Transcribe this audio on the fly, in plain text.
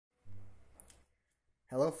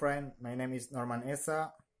Hello friend, my name is Norman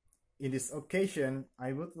Esa. In this occasion,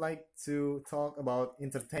 I would like to talk about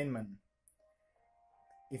entertainment.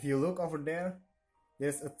 If you look over there,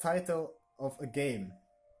 there's a title of a game.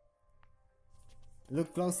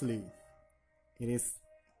 Look closely. It is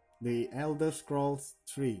The Elder Scrolls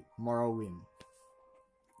 3 Morrowind.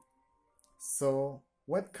 So,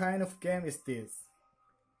 what kind of game is this?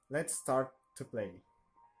 Let's start to play.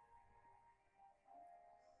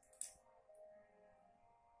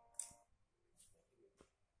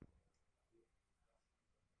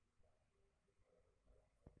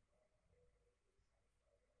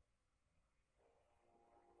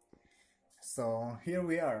 So here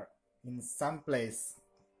we are in some place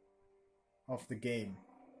of the game.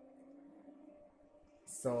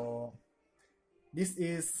 So this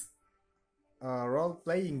is a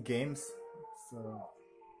role-playing games. So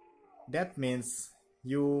that means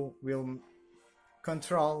you will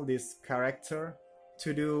control this character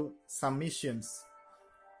to do some missions.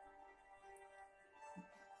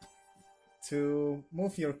 To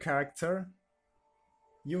move your character,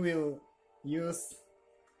 you will use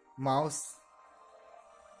mouse.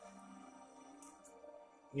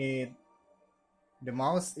 The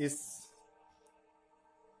mouse is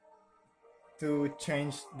to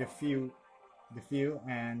change the view,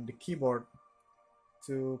 and the keyboard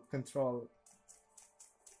to control,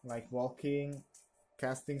 like walking,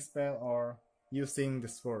 casting spell, or using the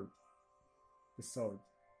sword. So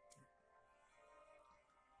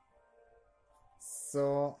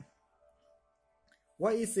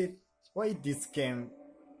why this game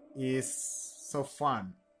is so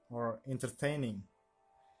fun or entertaining?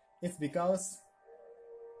 It's because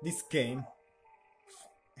this game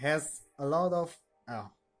has a lot of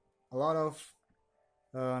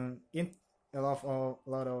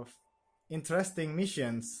interesting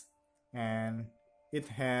missions, and it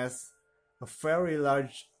has a very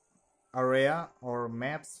large area or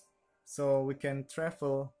maps, so we can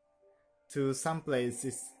travel to some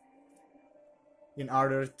places in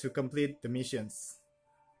order to complete the missions.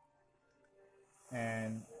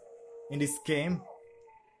 And in this game,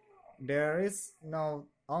 there is not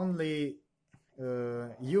only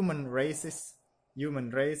human race.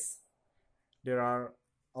 There are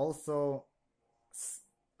also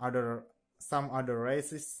some other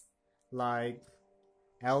races like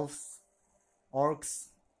elves, orcs,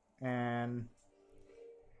 and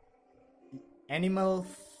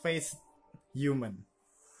animal-faced human.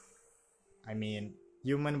 I mean,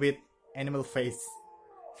 human with animal face.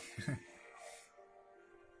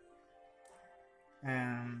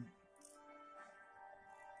 And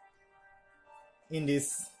in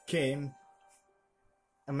this game,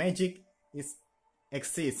 a magic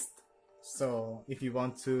exists. So if you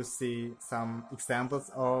want to see some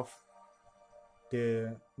examples of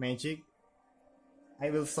the magic, I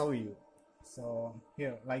will show you. So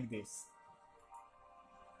here, like this,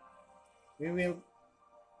 we will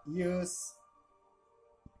use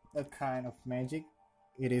a kind of magic.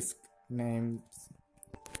 It is named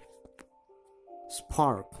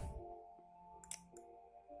Spark,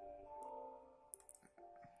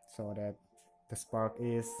 so that the spark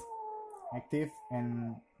is active,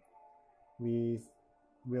 and we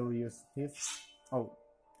will use this. Oh,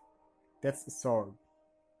 that's a sword.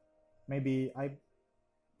 Maybe I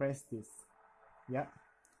press this. Yeah.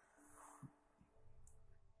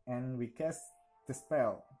 And we cast the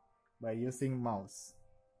spell by using mouse.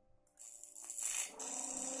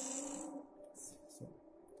 So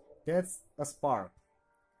that's a spark.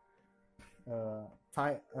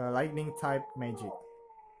 Lightning type magic.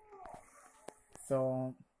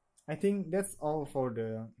 So I think that's all for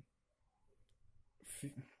the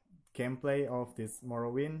gameplay of this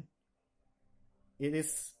Morrowind.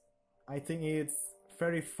 I think it's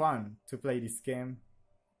very fun to play this game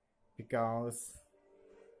because,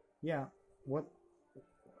 yeah, what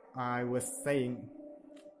I was saying.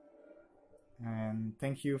 And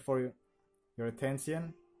thank you for your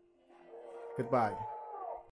attention. Goodbye.